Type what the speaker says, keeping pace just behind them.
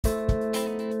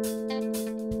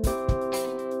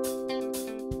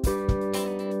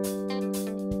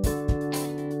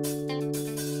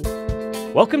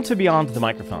Welcome to Beyond the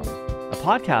Microphone, a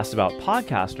podcast about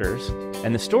podcasters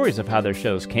and the stories of how their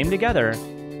shows came together,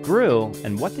 grew,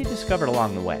 and what they discovered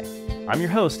along the way. I'm your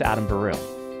host, Adam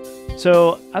Baruh.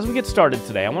 So, as we get started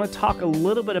today, I want to talk a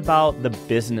little bit about the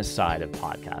business side of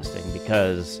podcasting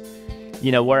because,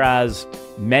 whereas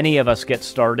many of us get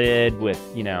started with,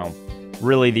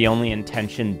 really the only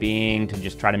intention being to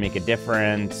just try to make a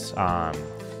difference,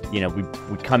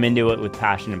 we come into it with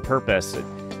passion and purpose.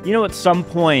 At some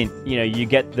point, you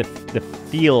get the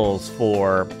feels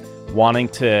for wanting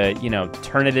to,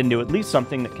 turn it into at least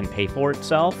something that can pay for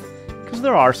itself. Because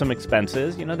there are some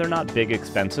expenses, they're not big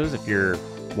expenses if you're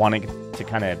wanting to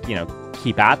kind of,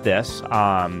 keep at this.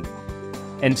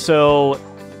 And so,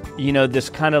 this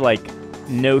kind of like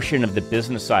notion of the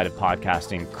business side of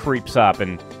podcasting creeps up.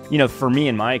 And, for me,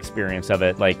 in my experience of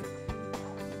it,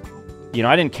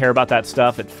 I didn't care about that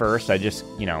stuff at first. I just,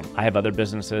 I have other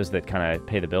businesses that kind of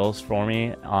pay the bills for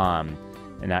me.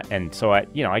 So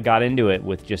I got into it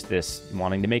with just this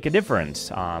wanting to make a difference.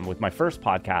 With my first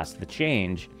podcast, The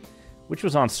Change, which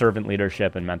was on servant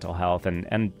leadership and mental health.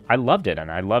 And I loved it. And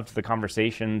I loved the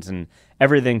conversations and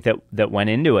everything that went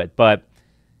into it. But,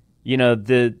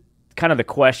 the kind of the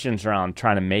questions around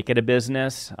trying to make it a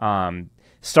business,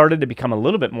 started to become a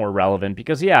little bit more relevant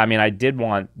because, I did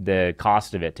want the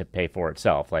cost of it to pay for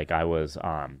itself. Like I was,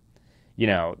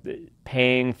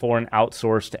 paying for an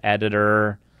outsourced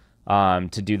editor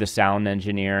to do the sound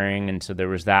engineering. And so there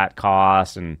was that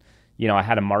cost. And, I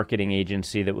had a marketing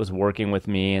agency that was working with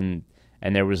me and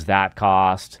there was that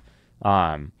cost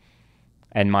and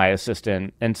my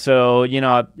assistant. And so,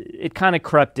 it kind of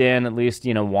crept in, at least,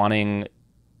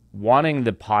 wanting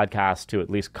the podcast to at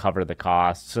least cover the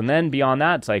costs. And then beyond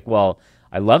that, it's like, well,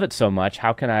 I love it so much.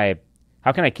 How can I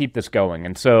keep this going?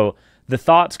 And so the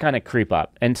thoughts kind of creep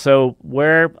up. And so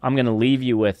where I'm going to leave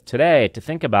you with today to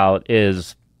think about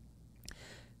is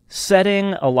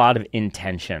setting a lot of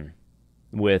intention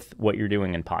with what you're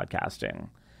doing in podcasting.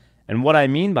 And what I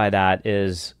mean by that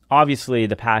is obviously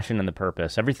the passion and the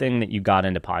purpose, everything that you got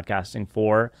into podcasting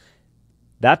for,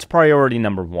 that's priority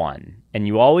number one. And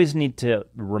you always need to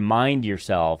remind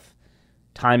yourself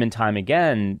time and time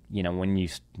again, when you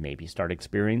maybe start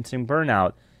experiencing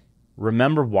burnout,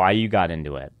 remember why you got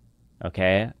into it,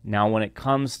 okay? Now, when it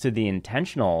comes to the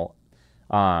intentional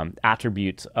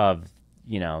attributes of,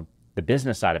 the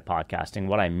business side of podcasting,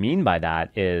 what I mean by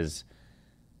that is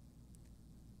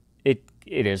it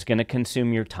is going to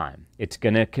consume your time. It's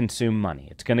going to consume money.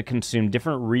 It's going to consume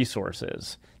different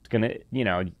resources. It's going to,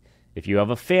 if you have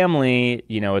a family,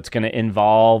 it's going to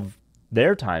involve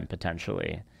their time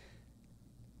potentially.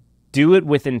 Do it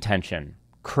with intention.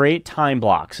 Create time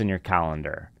blocks in your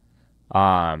calendar.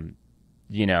 How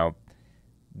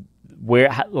you're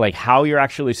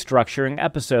actually structuring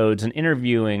episodes and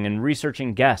interviewing and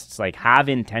researching guests. Have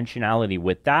intentionality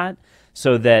with that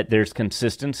so that there's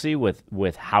consistency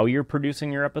with how you're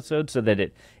producing your episodes so that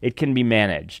it can be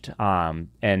managed.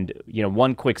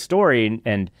 One quick story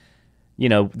and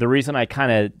the reason I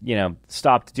kind of,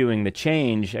 stopped doing The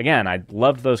Change, again, I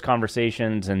loved those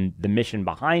conversations and the mission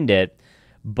behind it,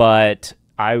 but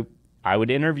I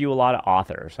would interview a lot of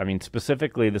authors.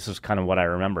 Specifically, this is kind of what I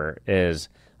remember is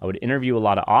I would interview a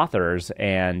lot of authors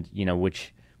and,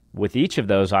 which with each of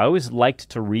those, I always liked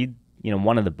to read,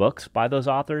 one of the books by those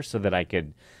authors so that I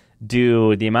could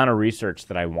do the amount of research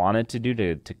that I wanted to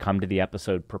do to come to the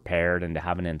episode prepared and to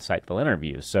have an insightful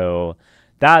interview. So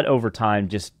that over time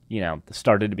just,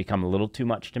 started to become a little too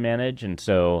much to manage. And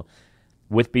so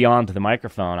with Beyond the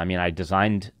Microphone, I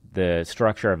designed the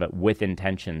structure of it with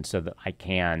intention so that I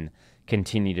can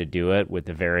continue to do it with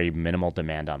a very minimal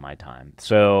demand on my time.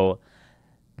 So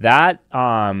that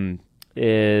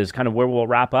is kind of where we'll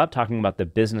wrap up talking about the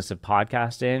business of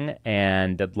podcasting.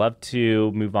 And I'd love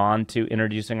to move on to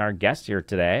introducing our guest here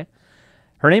today.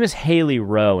 Her name is Hailey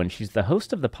Rowe, and she's the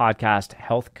host of the podcast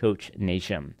Health Coach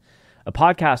Nation, a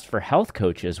podcast for health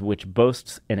coaches which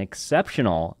boasts an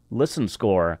exceptional listen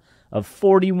score of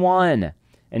 41.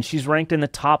 And she's ranked in the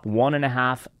top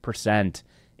 1.5%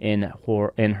 in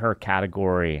her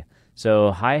category.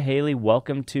 So, hi, Hailey.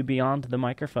 Welcome to Beyond the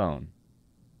Microphone.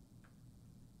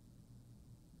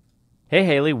 Hey,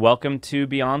 Hailey. Welcome to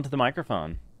Beyond the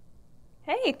Microphone.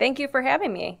 Hey, thank you for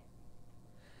having me.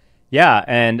 Yeah,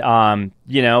 and,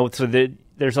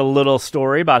 there's a little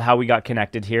story about how we got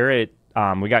connected here.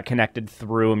 We got connected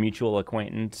through a mutual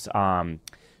acquaintance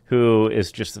who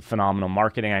is just a phenomenal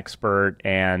marketing expert.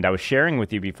 And I was sharing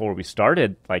with you before we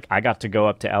started, I got to go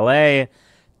up to LA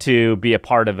to be a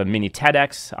part of a mini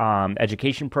TEDx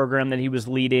education program that he was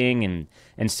leading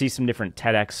and see some different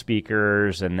TEDx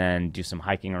speakers and then do some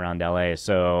hiking around LA.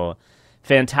 So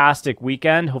fantastic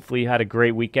weekend. Hopefully you had a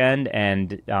great weekend.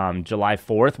 And July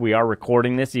 4th, we are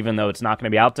recording this, even though it's not going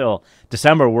to be out till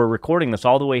December. We're recording this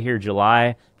all the way here,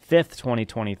 July 5th,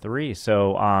 2023.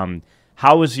 So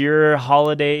how was your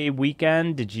holiday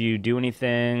weekend? Did you do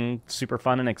anything super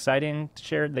fun and exciting to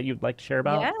share that you'd like to share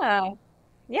about?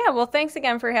 Yeah. Well, thanks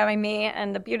again for having me.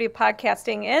 And the beauty of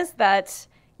podcasting is that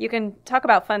you can talk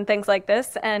about fun things like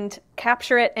this and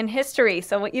capture it in history.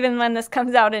 So even when this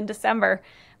comes out in December,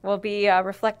 we'll be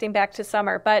reflecting back to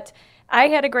summer. But I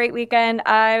had a great weekend.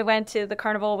 I went to the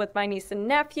carnival with my niece and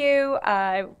nephew.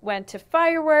 I went to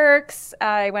fireworks.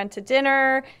 I went to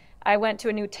dinner. I went to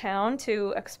a new town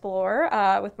to explore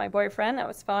with my boyfriend. That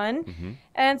was fun. Mm-hmm.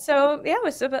 And so, yeah, it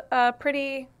was a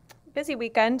pretty busy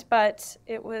weekend, but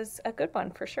it was a good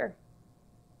one for sure.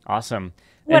 Awesome.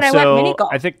 When I went mini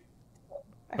golf. I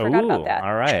forgot about that.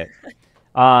 All right.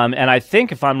 And I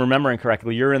think if I'm remembering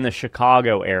correctly, you're in the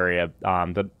Chicago area,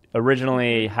 that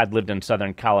originally had lived in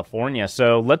Southern California.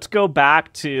 So let's go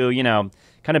back to,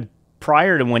 kind of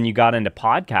prior to when you got into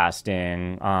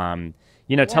podcasting.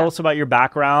 Tell us about your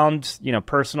background,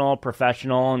 personal,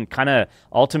 professional, and kind of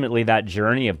ultimately that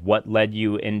journey of what led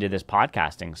you into this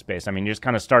podcasting space. I mean, you're just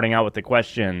kind of starting out with the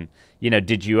question,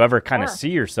 did you ever kind of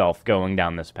see yourself going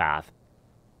down this path?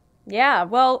 Yeah,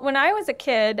 well, when I was a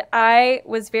kid, I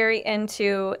was very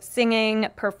into singing,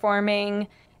 performing,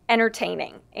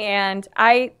 entertaining. And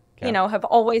I, have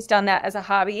always done that as a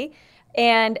hobby.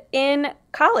 And in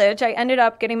college, I ended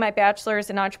up getting my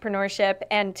bachelor's in entrepreneurship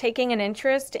and taking an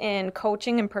interest in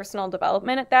coaching and personal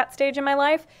development at that stage in my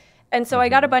life. And so I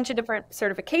got a bunch of different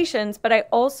certifications, but I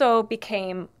also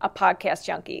became a podcast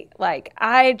junkie. Like,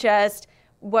 I just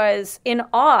was in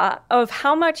awe of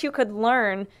how much you could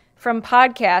learn from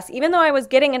podcasts. Even though I was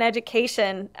getting an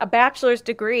education, a bachelor's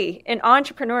degree in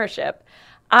entrepreneurship,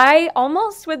 I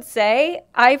almost would say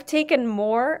I've taken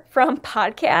more from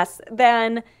podcasts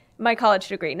than my college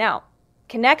degree. Now,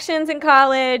 connections in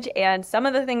college and some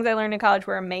of the things I learned in college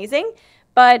were amazing,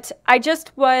 but I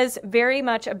just was very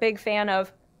much a big fan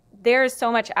of there's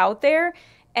so much out there.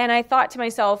 And I thought to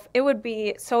myself, it would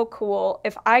be so cool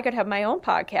if I could have my own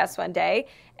podcast one day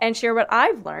and share what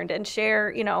I've learned and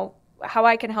share, how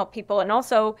I can help people, and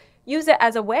also use it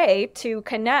as a way to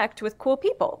connect with cool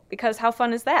people, because how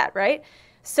fun is that, right?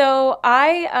 So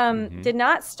I did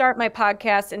not start my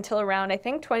podcast until around, I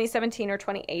think, 2017 or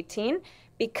 2018,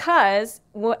 because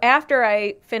after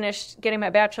I finished getting my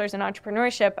bachelor's in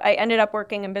entrepreneurship, I ended up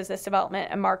working in business development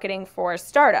and marketing for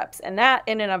startups. And that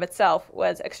in and of itself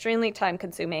was extremely time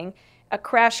consuming, a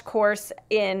crash course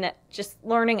in just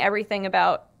learning everything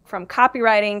about from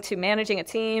copywriting to managing a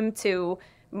team to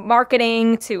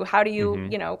marketing to how do you,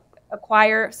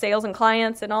 acquire sales and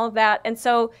clients and all of that. And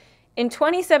so in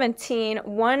 2017,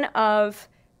 one of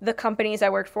the companies I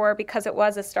worked for, because it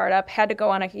was a startup, had to go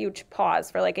on a huge pause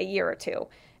for like a year or two.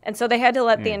 And so they had to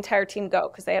let the entire team go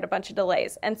because they had a bunch of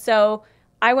delays. And so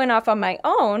I went off on my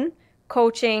own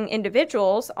coaching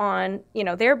individuals on,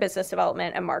 their business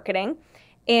development and marketing.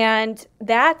 And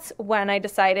that's when I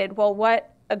decided, well,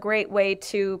 what a great way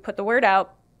to put the word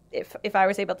out if I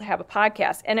was able to have a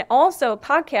podcast. And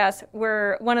podcasts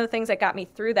were one of the things that got me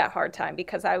through that hard time,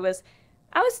 because I was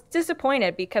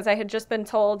disappointed because I had just been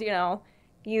told,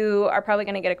 you are probably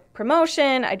going to get a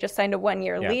promotion. I just signed a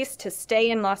 1-year lease to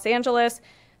stay in Los Angeles.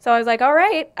 So I was like, all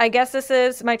right, I guess this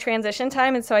is my transition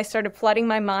time. And so I started flooding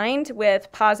my mind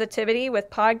with positivity, with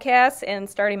podcasts, and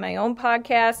starting my own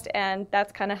podcast. And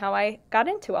that's kind of how I got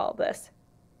into all of this.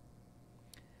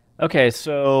 Okay,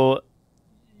 so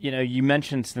you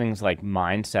mentioned things like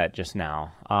mindset just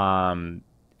now.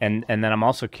 And then I'm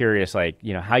also curious,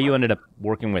 how you ended up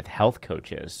working with health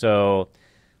coaches. So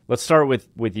let's start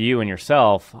with you and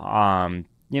yourself.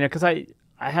 Because I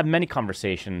have many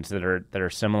conversations that are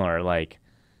similar,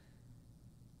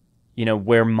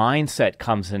 where mindset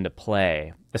comes into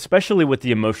play, especially with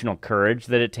the emotional courage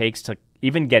that it takes to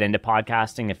even get into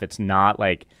podcasting if it's not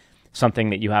like something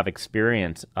that you have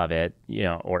experience of it,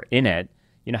 or in it.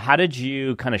 How did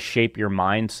you kind of shape your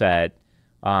mindset,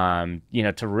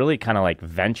 to really kind of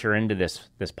venture into this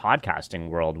podcasting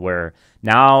world where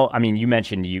now, I mean, you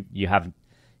mentioned you have,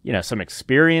 some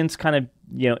experience kind of,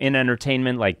 in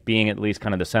entertainment, like being at least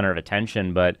kind of the center of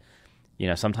attention, but,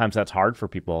 sometimes that's hard for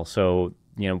people. So,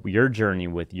 your journey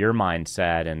with your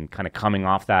mindset and kind of coming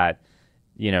off that,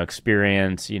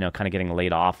 experience, kind of getting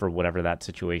laid off or whatever that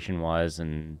situation was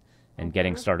and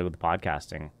getting started with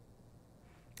podcasting.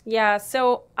 Yeah,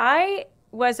 so I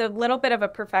was a little bit of a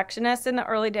perfectionist in the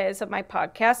early days of my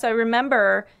podcast. So I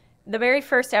remember the very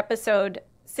first episode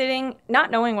sitting,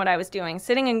 not knowing what I was doing,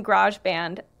 sitting in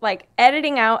GarageBand,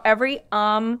 editing out every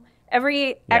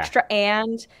extra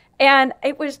And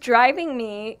it was driving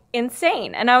me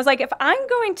insane. And I was like, if I'm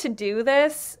going to do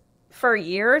this for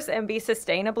years and be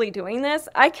sustainably doing this,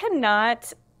 I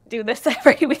cannot do this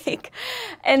every week.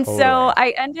 And Totally. so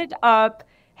I ended up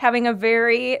having a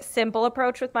very simple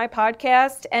approach with my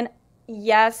podcast. And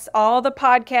yes, all the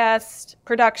podcast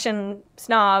production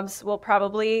snobs will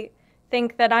probably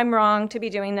think that I'm wrong to be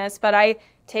doing this, but I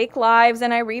take lives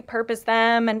and I repurpose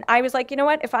them. And I was like, you know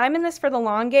what? If I'm in this for the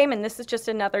long game and this is just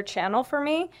another channel for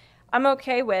me, I'm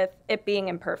okay with it being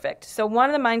imperfect. So one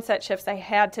of the mindset shifts I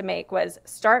had to make was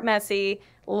start messy,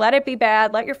 let it be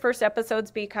bad, let your first episodes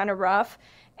be kind of rough,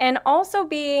 and also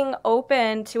being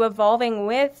open to evolving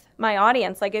with my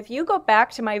audience. Like if you go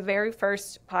back to my very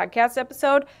first podcast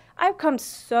episode, I've come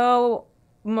so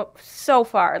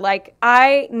far. Like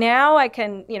I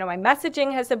can, my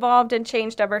messaging has evolved and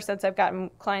changed ever since I've gotten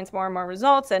clients more and more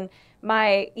results, and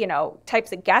my,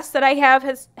 types of guests that I have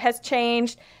has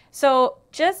changed. So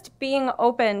just being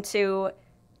open to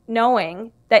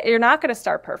knowing that you're not going to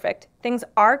start perfect. Things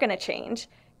are going to change.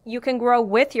 You can grow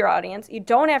with your audience. You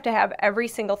don't have to have every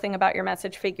single thing about your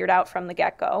message figured out from the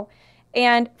get-go.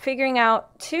 And figuring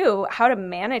out, too, how to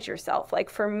manage yourself. Like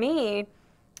for me,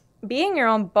 being your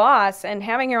own boss and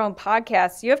having your own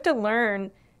podcast, you have to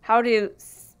learn how to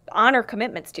honor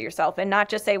commitments to yourself and not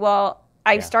just say, well,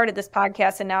 I started this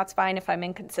podcast and now it's fine if I'm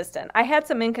inconsistent. I had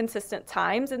some inconsistent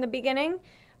times in the beginning,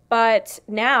 but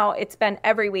now it's been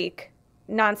every week,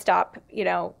 nonstop,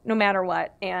 no matter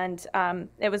what. And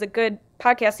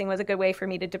podcasting was a good way for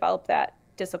me to develop that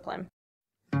discipline.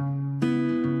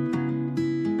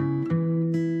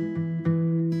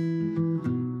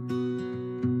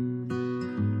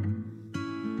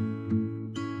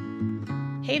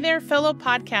 Hey there, fellow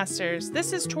podcasters.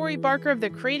 This is Tori Barker of the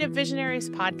Creative Visionaries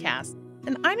Podcast,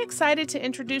 and I'm excited to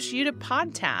introduce you to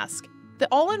Podtask, the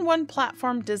all-in-one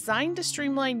platform designed to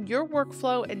streamline your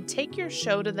workflow and take your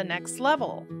show to the next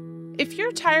level. If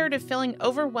you're tired of feeling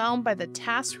overwhelmed by the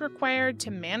tasks required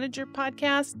to manage your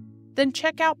podcast, then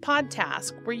check out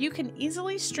Podtask, where you can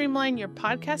easily streamline your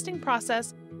podcasting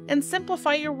process and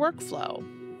simplify your workflow.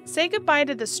 Say goodbye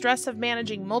to the stress of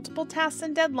managing multiple tasks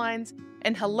and deadlines,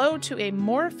 and hello to a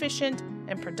more efficient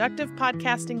and productive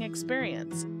podcasting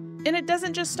experience. And it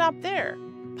doesn't just stop there.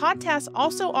 Podtask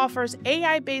also offers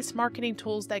AI-based marketing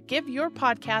tools that give your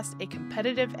podcast a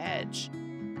competitive edge.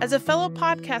 As a fellow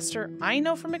podcaster, I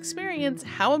know from experience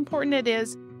how important it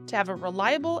is to have a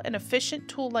reliable and efficient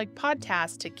tool like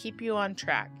Podtask to keep you on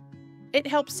track. It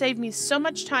helps save me so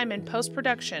much time in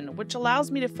post-production, which allows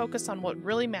me to focus on what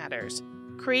really matters,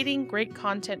 creating great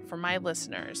content for my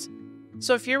listeners.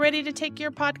 So if you're ready to take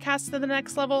your podcast to the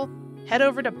next level, head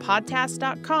over to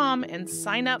podtask.com and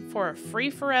sign up for a free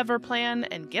forever plan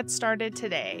and get started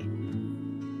today.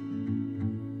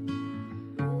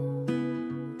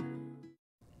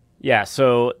 Yeah,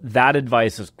 so that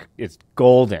advice is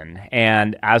golden.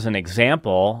 And as an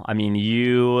example, I mean,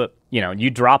 you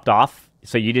dropped off,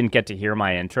 so you didn't get to hear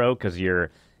my intro because you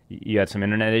had some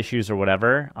internet issues or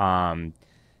whatever.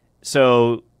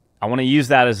 So I want to use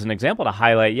that as an example to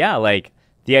highlight, like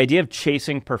the idea of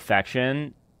chasing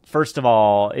perfection. First of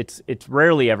all, it's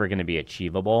rarely ever going to be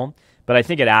achievable, but I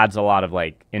think it adds a lot of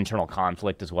like internal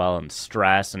conflict as well and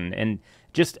stress and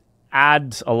just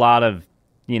adds a lot of,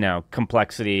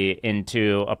 complexity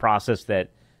into a process that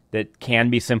can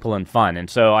be simple and fun. And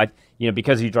so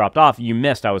because you dropped off, you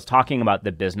missed, I was talking about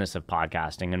the business of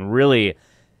podcasting and really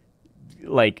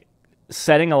like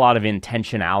setting a lot of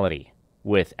intentionality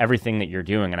with everything that you're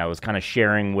doing. And I was kind of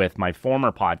sharing with my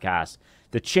former podcast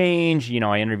the change.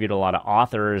 I interviewed a lot of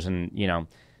authors and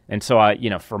so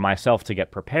I, for myself to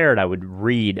get prepared, I would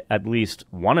read at least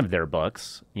one of their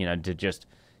books, to just,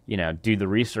 do the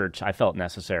research I felt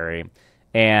necessary.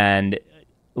 And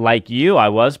like you, I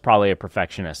was probably a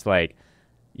perfectionist. Like,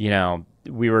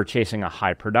 we were chasing a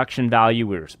high production value.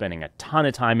 We were spending a ton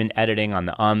of time in editing on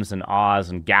the ums and ahs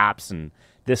and gaps and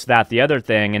this, that, the other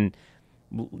thing. And,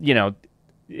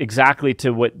 exactly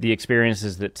to what the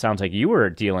experiences that sounds like you were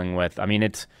dealing with. I mean,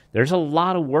 there's a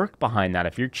lot of work behind that.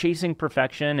 If you're chasing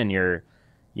perfection and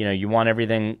you want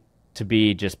everything to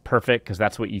be just perfect because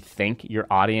that's what you think your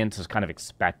audience is kind of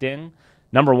expecting.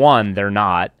 Number one, they're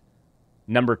not.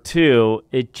 Number two,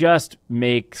 it just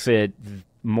makes it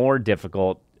more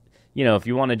difficult. If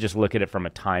you want to just look at it from a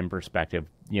time perspective,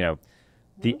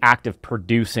 the act of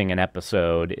producing an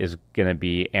episode is going to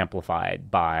be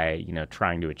amplified by,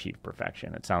 trying to achieve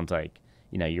perfection. It sounds like,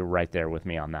 you're right there with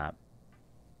me on that.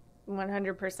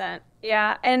 100%.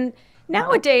 Yeah. And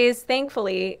nowadays,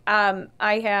 thankfully,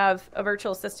 I have a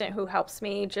virtual assistant who helps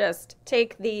me just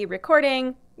take the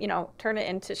recording, turn it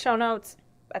into show notes,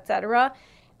 etc.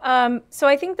 So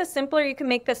I think the simpler you can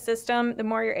make the system, the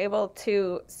more you're able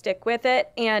to stick with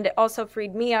it. And it also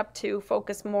freed me up to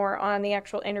focus more on the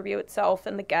actual interview itself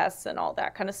and the guests and all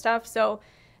that kind of stuff. So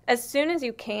as soon as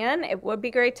you can, it would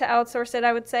be great to outsource it,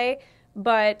 I would say.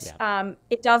 But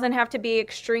it doesn't have to be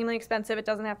extremely expensive. It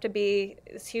doesn't have to be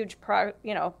this huge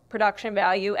production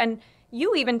value. And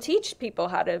you even teach people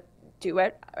how to do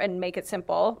it and make it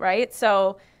simple, right?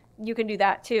 So you can do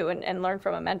that too and learn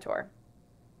from a mentor.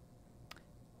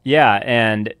 Yeah,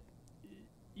 and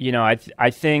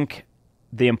I think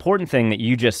the important thing that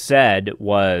you just said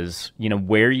was,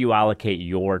 where you allocate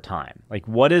your time. Like,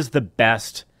 what is the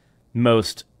best,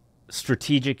 most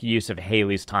strategic use of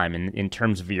Hailey's time in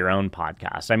terms of your own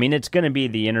podcast? I mean, it's going to be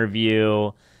the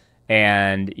interview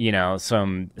and,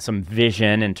 some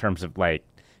vision in terms of like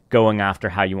going after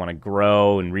how you want to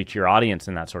grow and reach your audience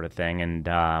and that sort of thing.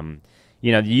 And,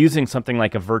 using something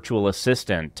like a virtual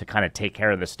assistant to kind of take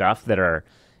care of the stuff that are,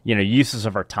 uses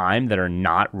of our time that are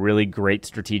not really great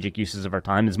strategic uses of our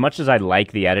time. As much as I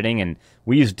like the editing, and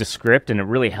we use Descript and it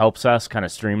really helps us kind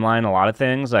of streamline a lot of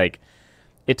things, like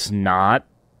it's not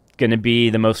going to be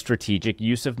the most strategic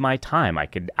use of my time. I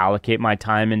could allocate my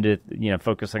time into,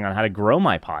 focusing on how to grow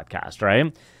my podcast,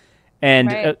 right?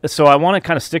 And so I want to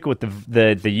kind of stick with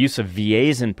the use of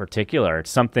VAs in particular.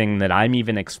 It's something that I'm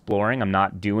even exploring. I'm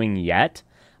not doing yet.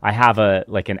 I have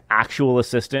an actual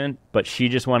assistant, but she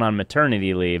just went on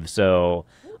maternity leave. So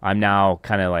I'm now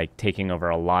kind of like taking over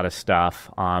a lot of stuff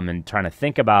and trying to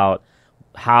think about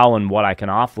how and what I can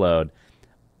offload.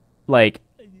 Like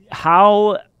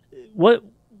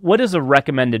what is a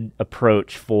recommended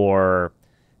approach for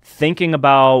thinking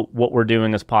about what we're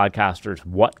doing as podcasters,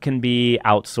 what can be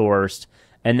outsourced,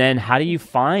 and then how do you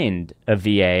find a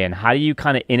VA and how do you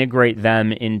kind of integrate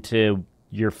them into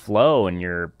your flow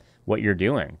and what you're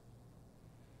doing?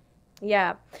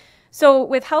 Yeah. So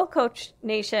with Health Coach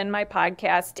Nation, my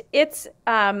podcast, it's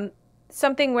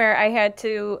something where I had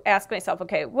to ask myself,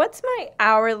 okay, what's my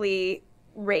hourly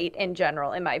rate in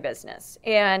general in my business?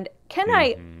 And can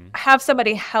I have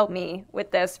somebody help me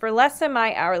with this for less than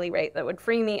my hourly rate that would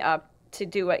free me up to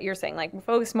do what you're saying, like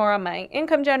focus more on my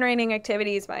income generating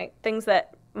activities, my things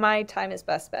that my time is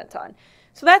best spent on?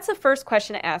 So that's the first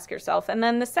question to ask yourself. And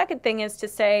then the second thing is to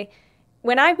say,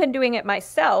 when I've been doing it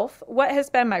myself, what has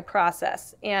been my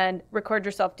process? And record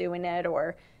yourself doing it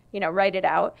or, write it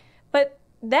out. But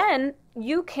then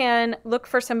you can look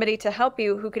for somebody to help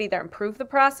you who could either improve the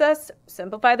process,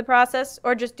 simplify the process,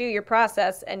 or just do your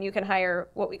process. And you can hire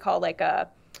what we call like a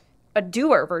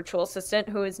doer virtual assistant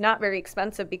who is not very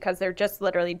expensive because they're just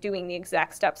literally doing the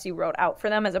exact steps you wrote out for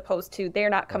them, as opposed to they're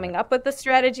not coming up with the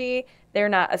strategy. They're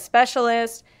not a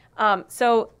specialist.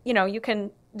 So, you can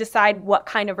decide what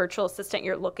kind of virtual assistant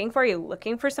you're looking for. You're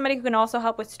looking for somebody who can also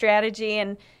help with strategy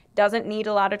and doesn't need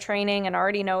a lot of training and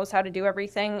already knows how to do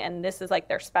everything, and this is like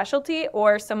their specialty,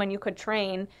 or someone you could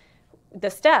train the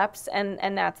steps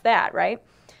and that's that, right?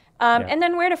 And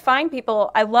then where to find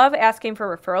people. I love asking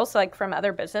for referrals, like from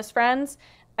other business friends.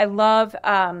 I love,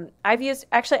 I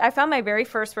found my very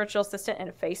first virtual assistant in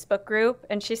a Facebook group,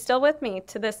 and she's still with me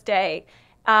to this day.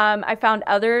 I found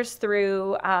others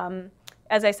through,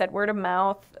 as I said, word of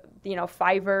mouth,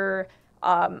 Fiverr,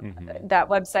 that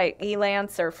website,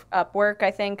 Elance or Upwork,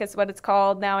 I think is what it's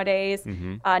called nowadays.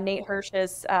 Nate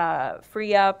Hirsch's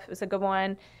Free Up is a good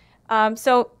one.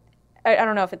 So I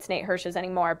don't know if it's Nate Hirsch's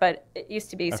anymore, but it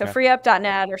used to be. Okay. So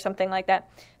freeup.net or something like that.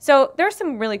 So there's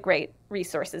some really great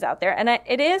resources out there. And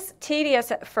it is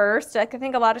tedious at first. I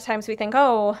think a lot of times we think,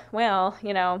 oh, well,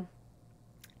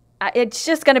 it's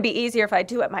just going to be easier if I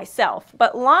do it myself.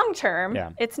 But long term,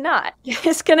 it's not.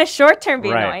 It's going to short term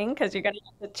be annoying because you're going to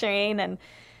have to train and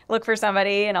look for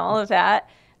somebody and all of that.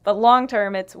 But long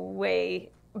term, it's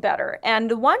way better. And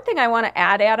the one thing I want to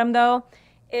add, Adam, though,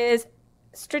 is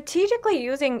strategically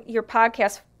using your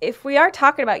podcast. If we are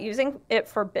talking about using it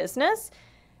for business,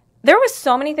 there was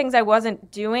so many things I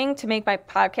wasn't doing to make my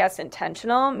podcast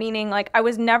intentional, meaning like I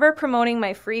was never promoting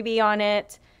my freebie on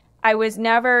it. I was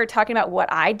never talking about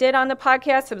what I did on the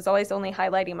podcast. It was always only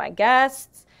highlighting my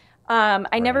guests.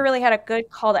 I never really had a good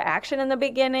call to action in the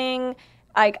beginning.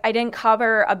 I didn't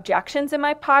cover objections in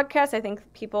my podcast. I think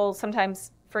people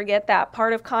sometimes forget that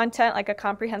part of content, like a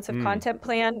comprehensive content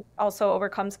plan, also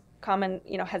overcomes common,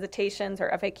 hesitations or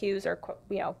FAQs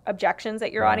or, objections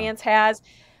that your audience has.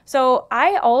 So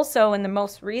I also, in the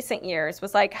most recent years,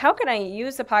 was like, how can I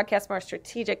use the podcast more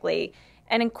strategically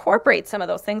and incorporate some of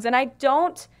those things? And I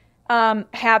don't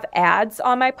have ads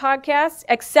on my podcast,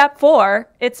 except for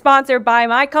it's sponsored by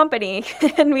my company.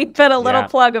 And we put a little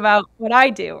plug about what I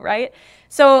do, right?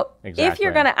 So if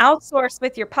you're going to outsource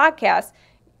with your podcast,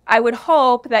 I would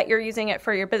hope that you're using it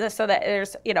for your business so that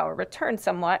there's, a return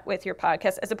somewhat with your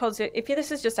podcast, as opposed to if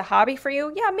this is just a hobby for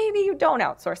you, yeah, maybe you don't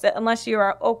outsource it unless you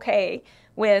are okay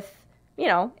with,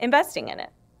 investing in it.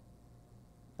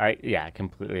 I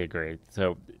completely agree.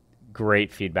 So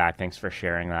great feedback. Thanks for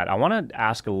sharing that. I want to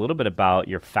ask a little bit about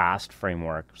your FAST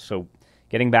framework. So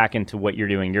getting back into what you're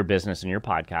doing, your business and your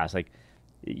podcast, like,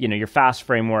 your FAST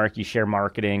framework, you share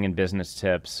marketing and business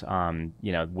tips,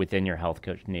 within your Health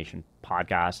Coach Nation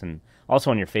podcast and also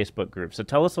on your Facebook group. So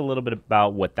tell us a little bit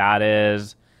about what that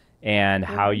is and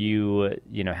how you,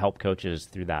 help coaches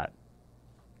through that.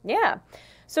 Yeah.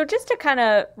 So just to kind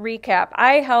of recap,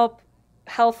 I help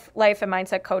health, life, and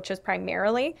mindset coaches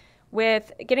primarily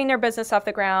with getting their business off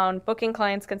the ground, booking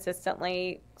clients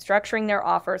consistently, structuring their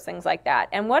offers, things like that.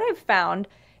 And what I've found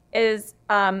is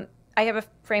I have a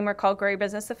framework called Grow Your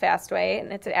Business the Fast Way,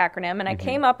 and it's an acronym. And I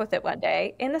came up with it one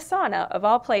day in the sauna of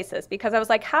all places because I was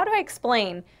like, how do I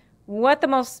explain what the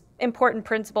most important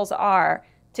principles are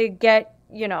to get,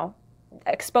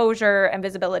 exposure and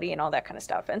visibility and all that kind of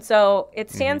stuff? And so it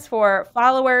stands for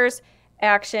followers,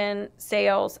 action,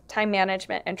 sales, time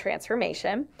management, and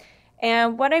transformation.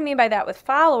 And what I mean by that with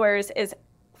followers is,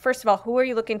 first of all, who are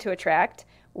you looking to attract?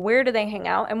 Where do they hang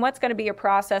out? And what's going to be your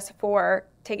process for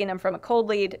taking them from a cold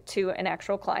lead to an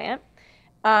actual client?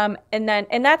 And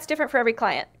that's different for every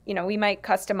client. We might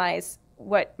customize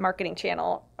what marketing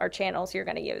channel or channels you're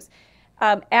going to use.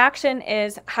 Action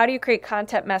is, how do you create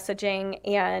content messaging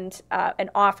and an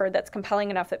offer that's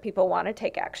compelling enough that people want to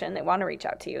take action, they want to reach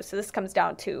out to you. So this comes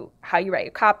down to how you write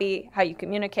your copy, how you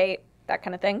communicate, that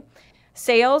kind of thing.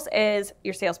 Sales is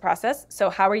your sales process. So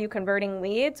how are you converting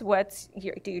leads? Do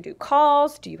you do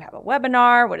calls? Do you have a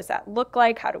webinar? What does that look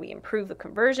like? How do we improve the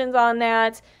conversions on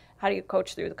that? How do you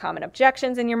coach through the common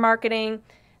objections in your marketing,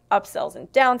 upsells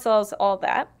and downsells, all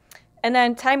that. And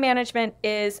then time management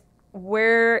is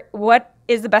what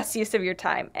is the best use of your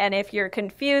time? And if you're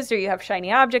confused or you have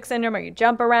shiny object syndrome or you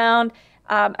jump around,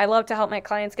 I love to help my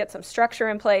clients get some structure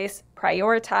in place,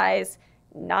 prioritize,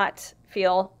 not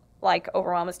feel like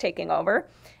overwhelm is taking over.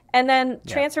 And then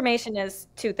transformation is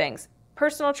two things.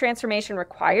 Personal transformation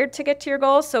required to get to your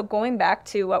goals. So going back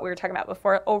to what we were talking about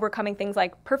before, overcoming things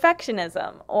like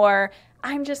perfectionism, or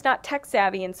I'm just not tech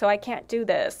savvy and so I can't do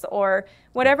this, or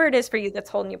whatever it is for you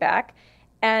that's holding you back.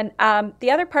 And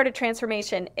the other part of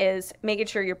transformation is making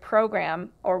sure your program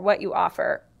or what you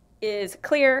offer is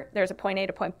clear. There's a point A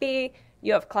to point B.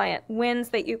 You have client wins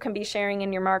that you can be sharing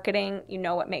in your marketing. You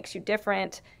know what makes you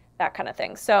different, that kind of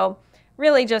thing. So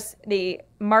really just the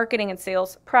marketing and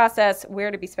sales process, where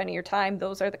to be spending your time.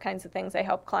 Those are the kinds of things I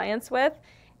help clients with.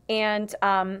 And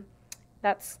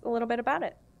that's a little bit about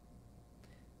it.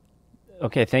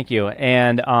 Okay, thank you.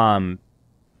 And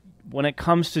when it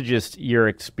comes to just your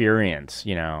experience,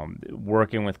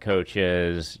 working with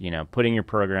coaches, putting your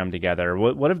program together,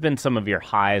 what have been some of your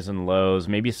highs and lows?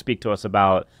 Maybe speak to us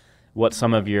about what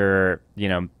some of your,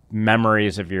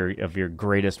 memories of your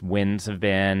greatest wins have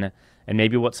been, and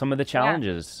maybe what some of the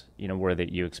challenges, were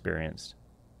that you experienced.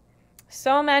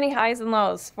 So many highs and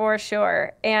lows, for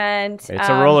sure. And it's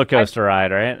a roller coaster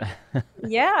ride, right?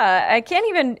 Yeah,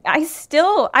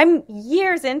 I'm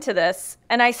years into this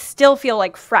and I still feel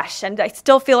like fresh, and I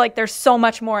still feel like there's so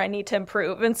much more I need to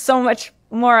improve and so much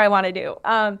more I want to do.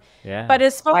 But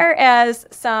as far as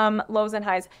some lows and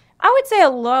highs, I would say a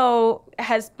low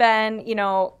has been,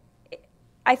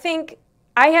 I think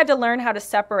I had to learn how to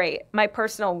separate my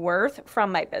personal worth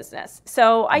from my business.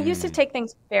 So I used to take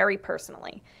things very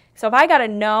personally. So if I got a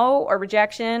no or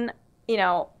rejection,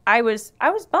 I was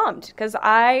bummed because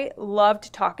I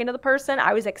loved talking to the person.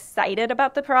 I was excited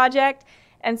about the project.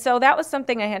 And so that was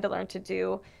something I had to learn to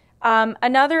do.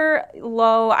 Another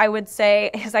low, I would say,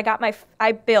 is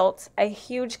I built a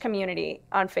huge community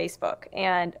on Facebook.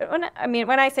 And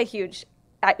when I say huge,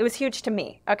 it was huge to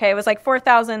me. Okay. It was like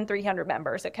 4,300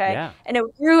 members. Okay. Yeah. And it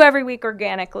grew every week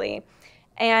organically.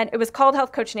 And it was called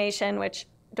Health Coach Nation, which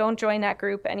don't join that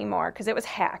group anymore because it was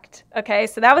hacked. Okay.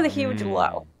 So that was a huge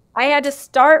low. I had to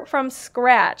start from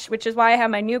scratch, which is why I have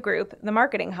my new group, the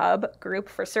Marketing Hub group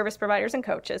for service providers and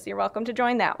coaches. You're welcome to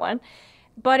join that one.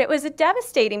 But it was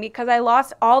devastating because I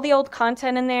lost all the old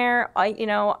content in there,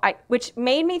 which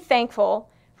made me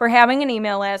thankful for having an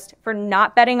email list, for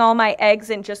not betting all my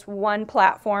eggs in just one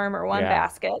platform or one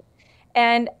basket.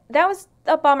 And that was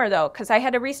a bummer, though, because I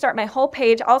had to restart my whole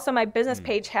page. Also, my business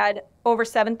page had over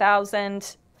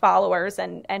 7,000 followers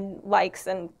and likes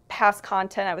and past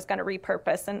content I was going to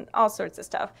repurpose and all sorts of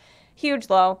stuff. Huge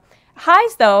low.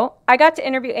 Highs, though, I got to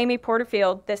interview Amy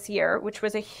Porterfield this year, which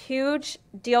was a huge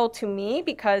deal to me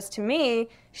because to me,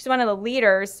 she's one of the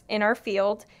leaders in our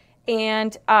field.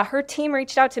 And her team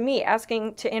reached out to me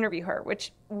asking to interview her,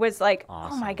 which was like,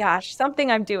 Awesome. oh my gosh,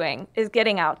 something I'm doing is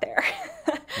getting out there.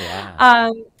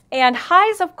 Yeah. And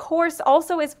highs, of course,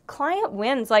 also is client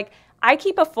wins. Like I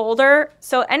keep a folder.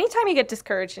 So anytime you get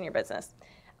discouraged in your business,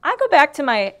 I go back to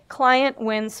my client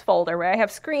wins folder where I have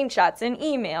screenshots and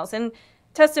emails and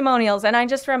testimonials. And I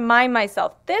just remind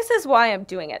myself, this is why I'm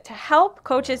doing it, to help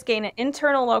coaches gain an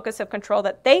internal locus of control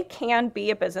that they can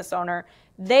be a business owner.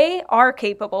 They are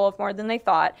capable of more than they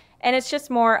thought. And it's just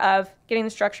more of getting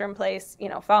the structure in place,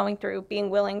 following through, being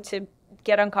willing to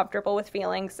get uncomfortable with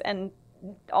feelings and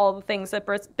all the things that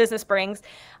business brings.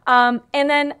 And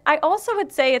then I also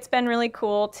would say it's been really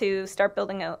cool to start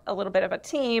building a little bit of a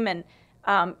team and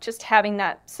just having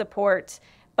that support.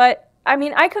 But I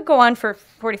mean, I could go on for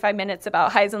 45 minutes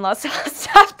about highs and lows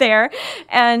stuff there.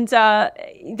 And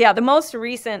the most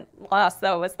recent loss,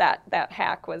 though, was that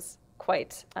hack was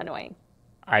quite annoying.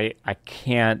 I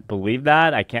can't believe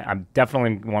that. I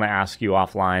definitely want to ask you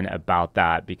offline about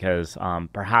that because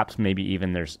perhaps maybe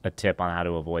even there's a tip on how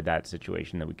to avoid that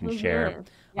situation that we can share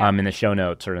in the show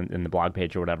notes or in the blog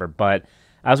page or whatever. But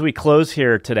as we close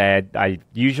here today, I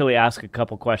usually ask a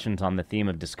couple questions on the theme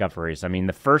of discoveries. I mean,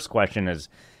 the first question is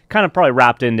kind of probably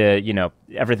wrapped into,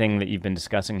 everything that you've been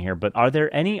discussing here, but are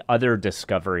there any other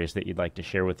discoveries that you'd like to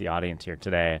share with the audience here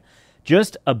today?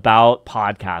 Just about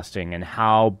podcasting and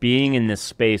how being in this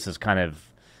space has kind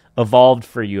of evolved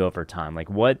for you over time. Like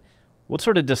what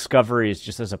sort of discoveries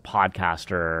just as a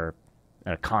podcaster,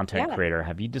 a content creator,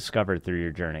 have you discovered through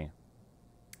your journey?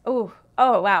 Oh,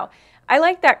 wow. I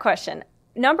like that question.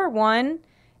 Number one,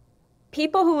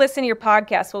 people who listen to your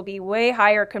podcast will be way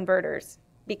higher converters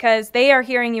because they are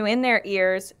hearing you in their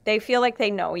ears. They feel like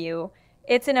they know you.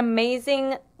 It's an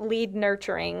amazing lead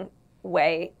nurturing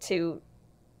way to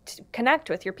connect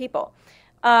with your people.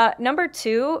 Number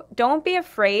two, don't be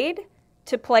afraid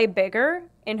to play bigger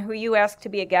in who you ask to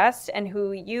be a guest and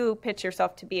who you pitch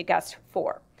yourself to be a guest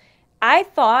for. I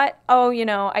thought,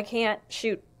 I can't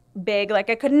shoot big. Like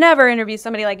I could never interview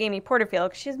somebody like Amy Porterfield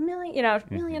because she has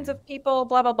millions of people,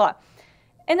 blah, blah, blah.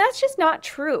 And that's just not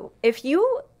true. If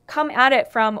you come at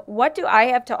it from what do I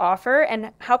have to offer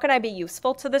and how can I be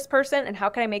useful to this person and how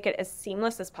can I make it as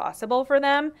seamless as possible for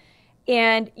them,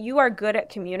 and you are good at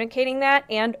communicating that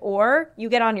or you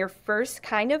get on your first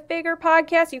kind of bigger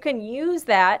podcast, you can use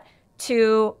that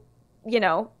to,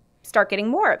 start getting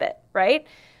more of it, right?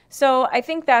 So I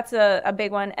think that's a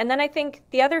big one. And then I think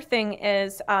the other thing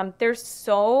is there's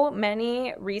so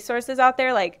many resources out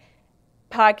there like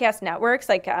podcast networks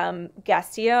like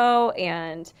Guestio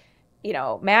and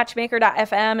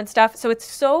matchmaker.fm and stuff. So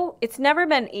it's never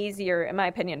been easier, in my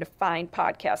opinion, to find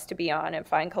podcasts to be on and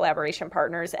find collaboration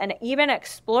partners and even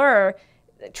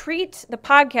treat the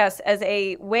podcast as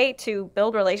a way to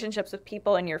build relationships with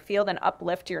people in your field and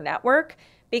uplift your network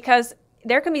because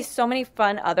there can be so many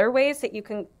fun other ways that you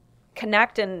can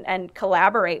connect and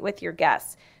collaborate with your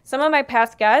guests. Some of my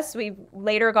past guests, we've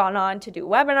later gone on to do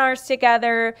webinars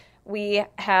together. We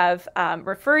have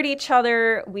referred each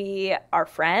other. We are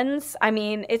friends. I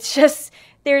mean, it's just,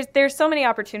 there's so many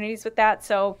opportunities with that.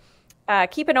 So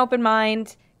keep an open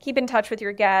mind, keep in touch with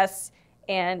your guests,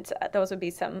 and those would be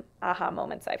some aha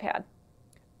moments I've had.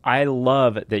 I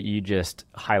love that you just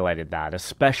highlighted that,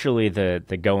 especially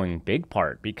the going big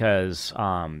part, because,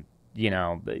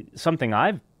 something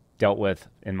I've dealt with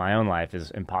in my own life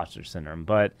is imposter syndrome.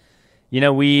 But,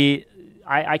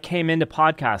 I came into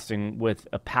podcasting with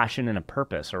a passion and a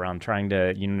purpose around trying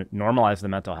to normalize the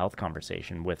mental health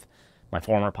conversation with my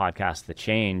former podcast, The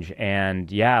Change. And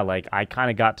I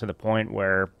kind of got to the point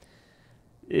where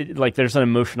there's an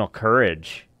emotional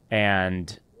courage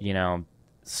and,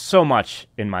 so much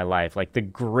in my life. Like the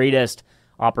greatest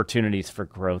opportunities for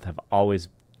growth have always,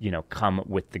 come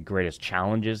with the greatest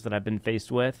challenges that I've been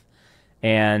faced with.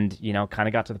 And, kind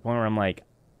of got to the point where I'm like,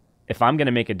 if I'm going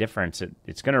to make a difference,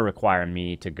 it's going to require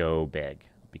me to go big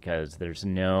because there's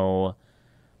no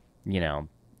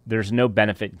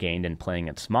benefit gained in playing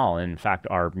it small. And in fact,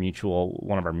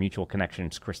 one of our mutual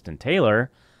connections, Kristen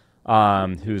Taylor,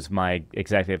 who's my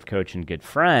executive coach and good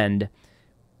friend,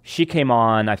 she came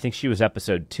on, I think she was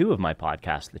episode 2 of my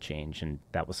podcast, The Change. And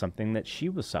that was something that she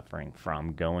was suffering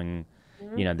from, going,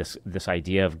 this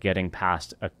idea of getting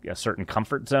past a certain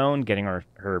comfort zone, getting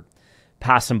her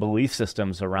past some belief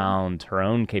systems around her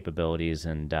own capabilities.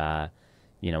 And,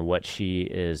 what she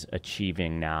is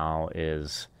achieving now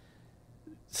is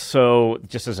so,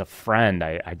 just as a friend,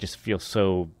 I just feel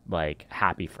so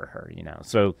happy for her,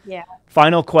 So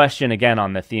final question again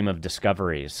on the theme of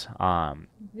discoveries.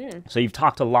 So you've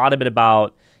talked a lot bit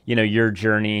about, your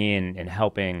journey in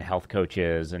helping health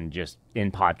coaches and just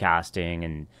in podcasting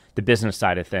and the business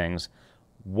side of things,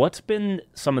 what's been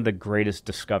some of the greatest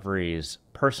discoveries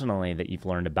personally that you've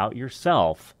learned about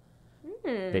yourself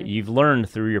that you've learned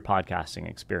through your podcasting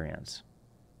experience?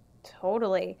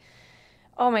 Totally.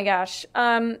 Oh my gosh.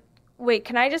 Wait,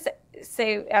 can I just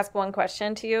ask one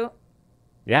question to you?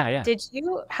 Yeah.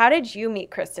 How did you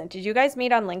meet Kristen? Did you guys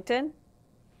meet on LinkedIn?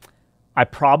 I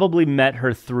probably met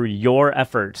her through your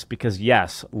efforts because,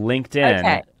 yes,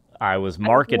 LinkedIn, I was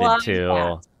marketed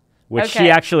to, which she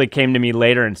actually came to me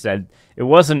later and said, it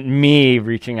wasn't me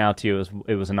reaching out to you,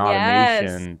 it was an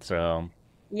automation.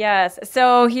 Yes.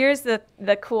 So here's the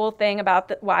cool thing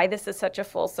about why this is such a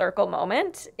full circle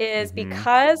moment is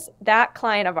because that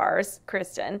client of ours,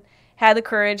 Kristen, had the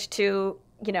courage to,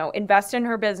 invest in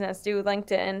her business, do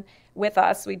LinkedIn with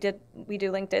us. We do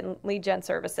LinkedIn lead gen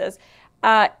services.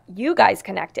 You guys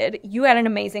connected. You had an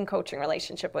amazing coaching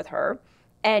relationship with her,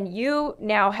 and you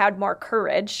now had more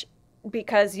courage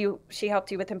because she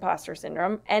helped you with imposter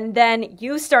syndrome. And then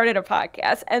you started a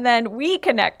podcast, and then we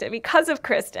connected because of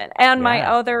Kristen and my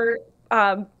other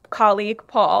colleague,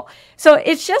 Paul. So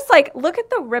it's just like, look at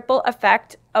the ripple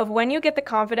effect of when you get the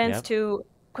confidence to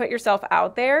put yourself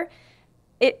out there,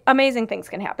 amazing things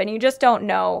can happen. You just don't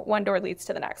know. One door leads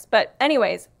to the next. But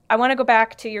anyways, I want to go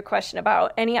back to your question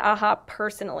about any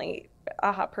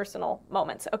personal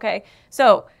moments. Okay.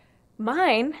 So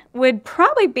mine would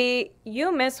probably be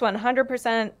you miss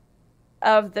 100%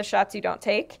 of the shots you don't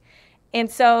take. And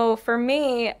so for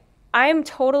me, I'm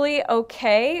totally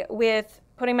okay with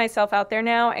putting myself out there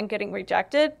now and getting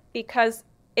rejected because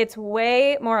it's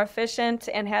way more efficient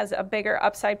and has a bigger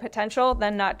upside potential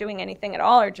than not doing anything at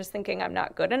all or just thinking I'm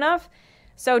not good enough.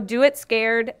 So do it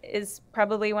scared is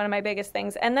probably one of my biggest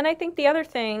things. And then I think the other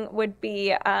thing would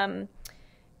be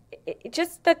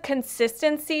just the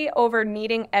consistency over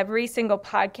needing every single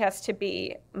podcast to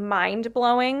be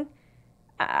mind-blowing,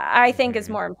 I think is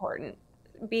more important.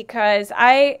 Because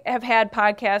I have had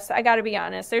podcasts, I got to be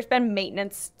honest, there's been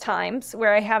maintenance times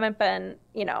where I haven't been,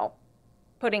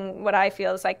 putting what I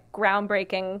feel is like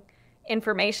groundbreaking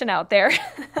information out there.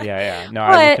 Yeah. No,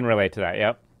 I can relate to that.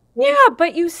 Yep. Yeah,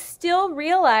 but you still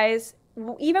realize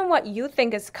even what you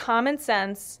think is common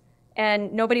sense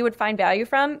and nobody would find value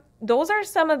from, those are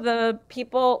some of the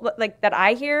people like that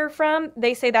I hear from.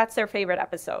 They say that's their favorite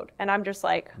episode. And I'm just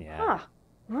like,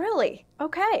 really?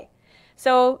 Okay.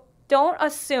 So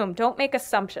don't make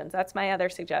assumptions. That's my other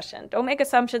suggestion. Don't make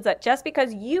assumptions that just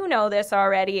because you know this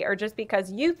already or just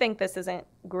because you think this isn't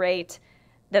great,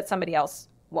 that somebody else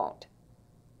won't.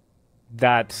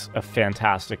 That's a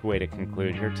fantastic way to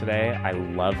conclude here today. I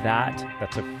love that.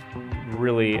 That's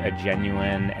really a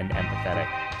genuine and empathetic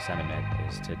sentiment,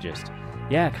 is to just,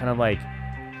 kind of like,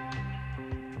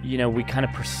 we kind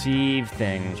of perceive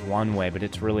things one way, but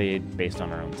it's really based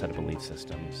on our own set of belief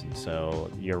systems. And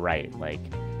so you're right. Like,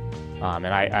 and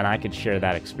I could share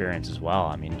that experience as well.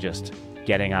 I mean, just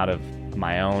getting out of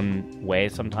my own way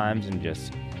sometimes and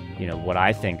just, what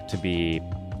I think to be,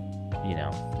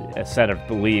 a set of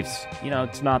beliefs,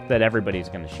 it's not that everybody's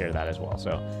going to share that as well.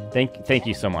 So thank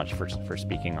you so much for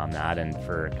speaking on that and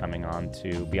for coming on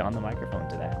to Beyond the Microphone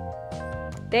today.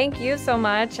 Thank you so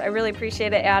much. I really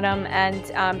appreciate it, Adam.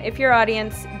 And if your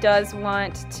audience does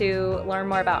want to learn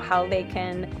more about how they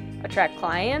can attract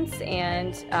clients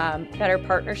and better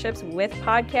partnerships with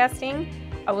podcasting,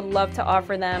 I would love to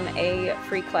offer them a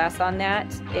free class on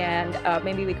that. And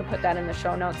maybe we could put that in the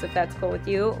show notes if that's cool with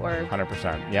you. Or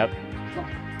 100%. Yep.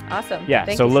 Awesome. Yeah,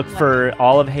 so look for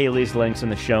all of Hailey's links in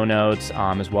the show notes,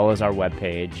 as well as our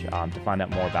webpage to find out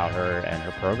more about her and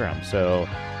her program. So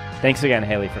thanks again,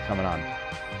 Hailey, for coming on.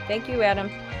 Thank you, Adam.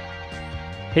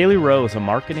 Hailey Rowe is a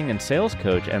marketing and sales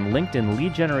coach and LinkedIn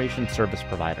lead generation service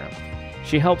provider.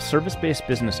 She helps service-based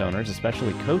business owners,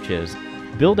 especially coaches,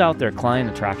 build out their client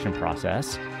attraction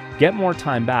process, get more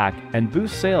time back, and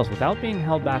boost sales without being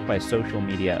held back by social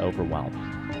media overwhelm.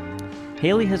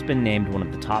 Hailey has been named one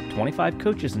of the top 25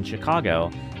 coaches in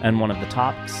Chicago and one of the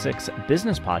top 6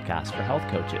 business podcasts for health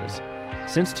coaches.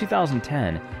 Since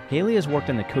 2010, Hailey has worked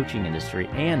in the coaching industry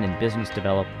and in business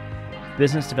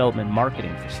development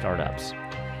marketing for startups.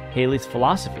 Hailey's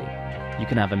philosophy: you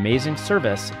can have amazing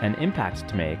service and impact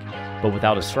to make, but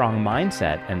without a strong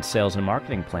mindset and sales and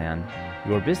marketing plan,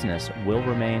 your business will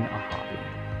remain a hobby.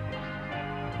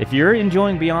 If you're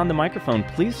enjoying Beyond the Microphone,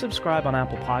 please subscribe on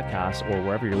Apple Podcasts or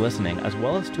wherever you're listening, as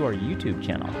well as to our YouTube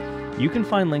channel. You can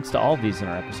find links to all of these in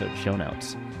our episode show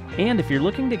notes. And if you're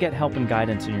looking to get help and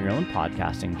guidance in your own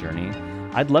podcasting journey,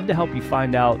 I'd love to help you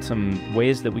find out some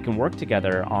ways that we can work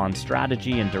together on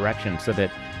strategy and direction so that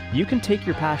you can take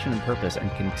your passion and purpose and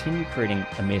continue creating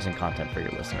amazing content for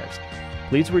your listeners.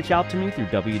 Please reach out to me through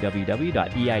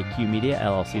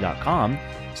www.eiqmediallc.com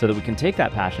so that we can take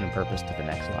that passion and purpose to the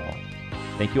next level.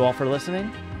 Thank you all for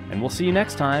listening, and we'll see you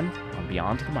next time on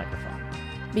Beyond the Microphone.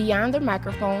 Beyond the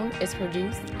Microphone is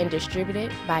produced and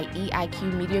distributed by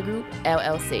EIQ Media Group,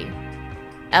 LLC.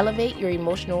 Elevate your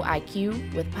emotional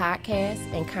IQ with podcasts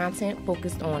and content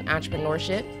focused on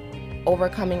entrepreneurship,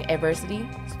 overcoming adversity,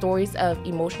 stories of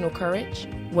emotional courage,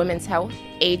 women's health,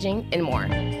 aging, and more.